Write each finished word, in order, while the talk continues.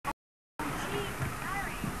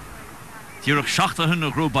Tíoch seachta hun a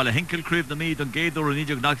grú balle hinkel críomh na míad an géadú an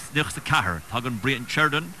idir nucht a cahar. Tá an Brian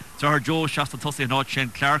Sheridan, tar Joe seachta tosaí an áit sin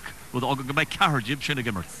Clark, bud aga go méid cahar jib sin a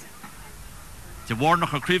gimmert. De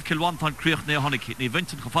warnach a críomh kilwan an críoch na honig, ní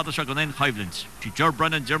Vincent go fada se go ein chaimlint. Tí Ger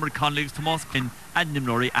Brennan, German Conleagues Tomás in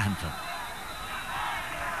Adnimnorí ahanta.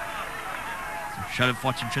 Sheriff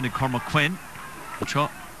watching sin Cormac Quinn. Cho,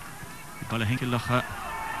 balle hinkel lacha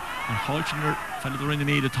an Halchiner fell the ring na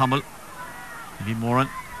míad a tamil. Ní moran.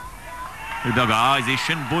 Is he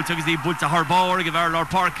shin bolt agus he bolt a harbor give Lord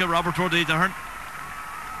Parker Robert Roddy to her.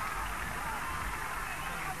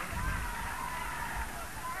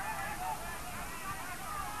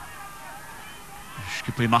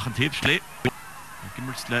 Skipper machen tipsle.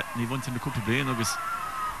 Gimmersle ni wont in de coupe been agus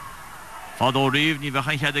Fado Reeve ni we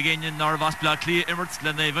gaan het again in Narvas Blackley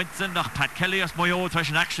Emmertsle ne Vincent nach Pat Kelly as moyo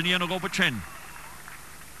fashion action hier nog op het chin.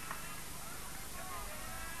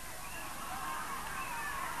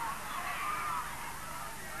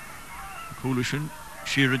 Coolishin,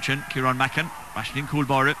 Sheeran, Kieran Mackin, Rashling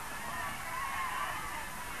Coolbar.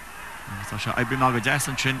 Sasha Ibrimaga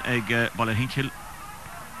Jason egg Bala Hinkil.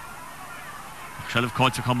 Shall have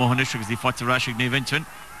caught to come on because he fought to Rashig Nevinton.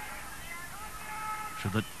 So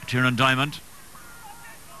the Tiernan Diamond.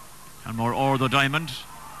 And more or the Diamond.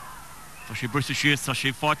 So she British is so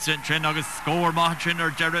she fought in Trin August score Machin or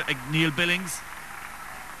Jared Neil Billings.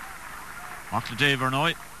 Mark Dave or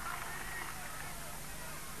no.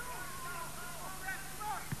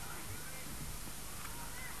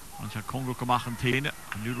 Want Congo gemacht en tenen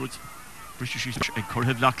en nu doet British en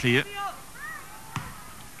Corhev Lackley.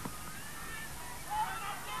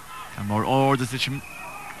 En more orders dat je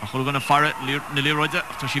gewoon gaan fire Leroy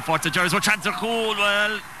so she fought to Jerry's what chance cool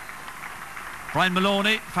well Brian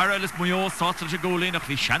Maloney Farrell is moyo thought to goal in of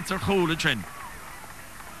the chance cool in trend.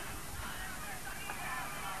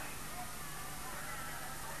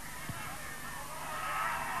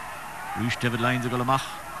 Rush David Lines go mach.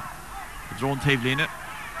 The drone table in it.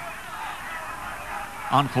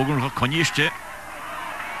 An Cogan Coniste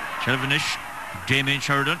Shelvinish Damien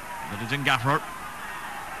Sheridan that is in Gaffer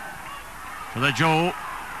for the Joe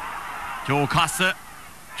Costa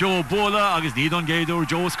Joe Bola agus Nidon Gaido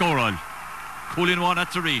Joe Scoral pulling one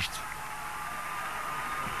at the reached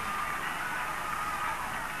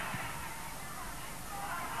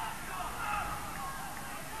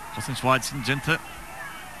Cousin Swadson Gente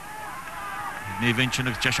Nevinchen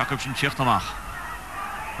of Cheshakopshin Chirtamach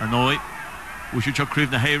or Noi we should chuck Creve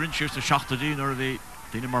na Heron, cheers to Shachtadine or the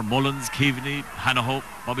Dinamar Mullins, Keaveney, Hannah Hope,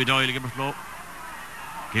 Bobby Doyle, Gimmerflow,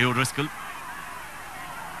 Geo Driscoll.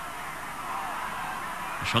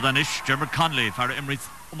 Shodanish, German Conley, Farah Emirates,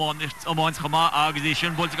 Omons Hama,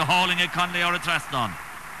 Agazishan, Bultiga Hauling at Conley or a Traston.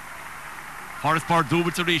 Forest Park,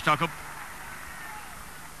 Dubert to reach, Jacob.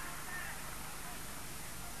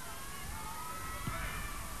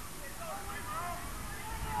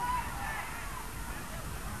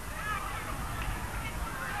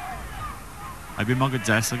 I've been muggled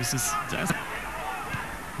Jess, I guess it's Jess.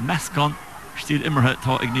 Mascon, still Immerhet,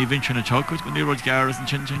 thought Igni Vincent and Chocolate, when they wrote Garris and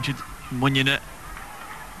Chin Munyan.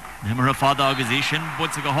 Immerhet Father Organization,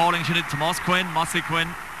 but to go hauling Chin to Moss Quinn, Mossy Quinn.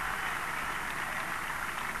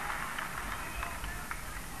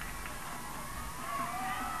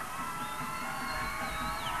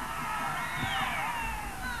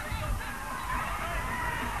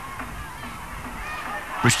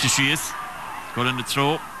 British she is, got in the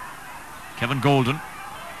throw. Kevin Golden.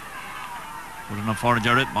 Golden on foreign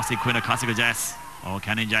Jared. Mossy Quinn a Cosiga Jess. Oh,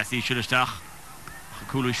 Canning Jassy Shillistach.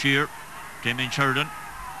 Kulu Shear. Damien Sheridan.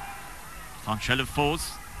 Thon Shell of Foes.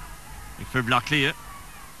 Fib Lackley.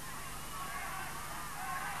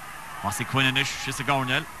 Mossy Quinn-ish. Shissa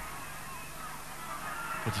Gornell.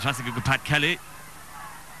 But the chance to go Pat Kelly.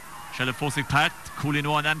 Shell of Foes Pat. Coolin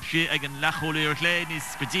one Ampshi. Again Lacholi or Clay.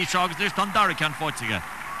 Nis Petit Shogs. There's Dundara can't fight together.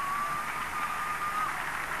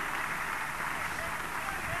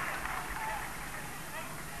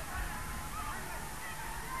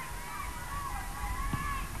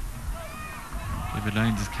 David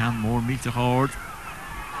Lyons is can more meet the hard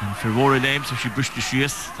and for Rory Lame so she brushed the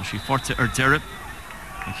shears so she fought to Derek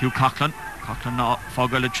and Hugh Coughlin now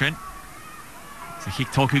Fogel at Trin so he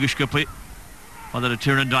talk you skipper for the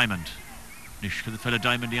Tiernan Diamond Nish for the fella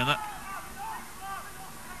Diamond the other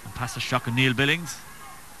and pass the shock of Neil Billings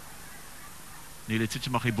Neil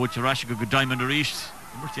Titchmachi Butcherash go Diamond or East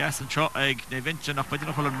yes and shot egg Nevinchen nach bitte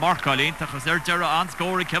noch mal Mark Allen da was Derek on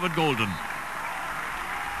score Kevin Golden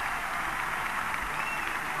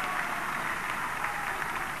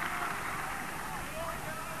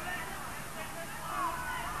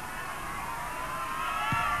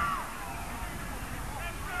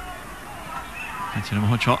Continue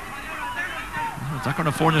one shot. Dakar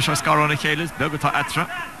na fórne se scar on a chéiles begutá etra.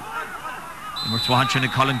 Mar twahan in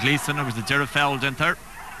Colin Gleeson agus the Jerry Fell denter.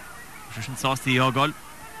 Sin sástí ágáil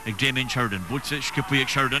ag Damien Sheridan. Búlsa scipuí ag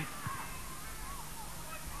Sheridan.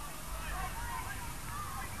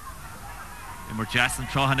 Mar Jason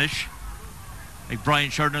Trohanis ag Brian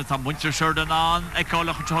Sheridan tá Winter Sheridan an ag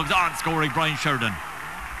cálach an trogs an scór ag Brian Sheridan.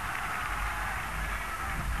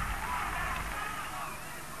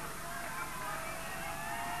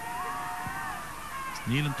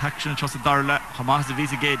 Níl an taction tros a darla chamás a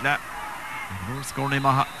vís a géad le. Nóir scórnaí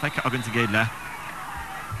maithe feice agan sa géad le.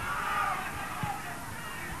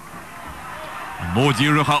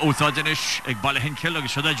 Módíúracha úsáidenis ag balla hinkill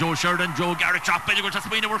agus siad Joe Sheridan, Joe Garrett chop beidir gur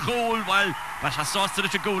tasmína war chóil, well, bheith se sásta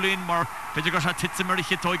a gólín mar beidir gur se titsa mar i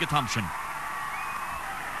chitóige tamsin.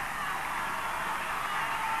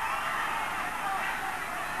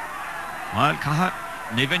 Well, catha,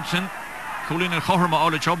 ní Vincent, cólín an chóharma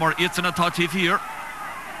ála teo mar ítan atá tíh hir.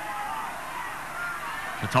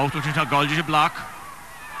 Se táchtú sin se gáildi sé blach.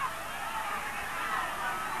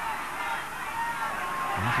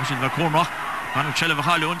 Tá sin bheith córmach. Parnell Chile of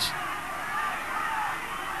Highlands.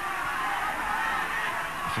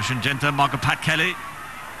 Christian Genta, Mark Pat Kelly.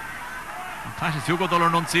 Pat is Hugo Dollar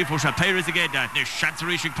Nunzi for Paris again. There's chance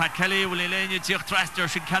reaching Pat Kelly. Will Elaine Tich Traster?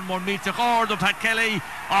 She can more meet the horde of Pat Kelly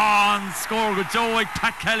on score. Good joy,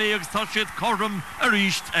 Pat Kelly. Touch it, Corum, a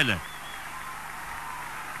reached Elle.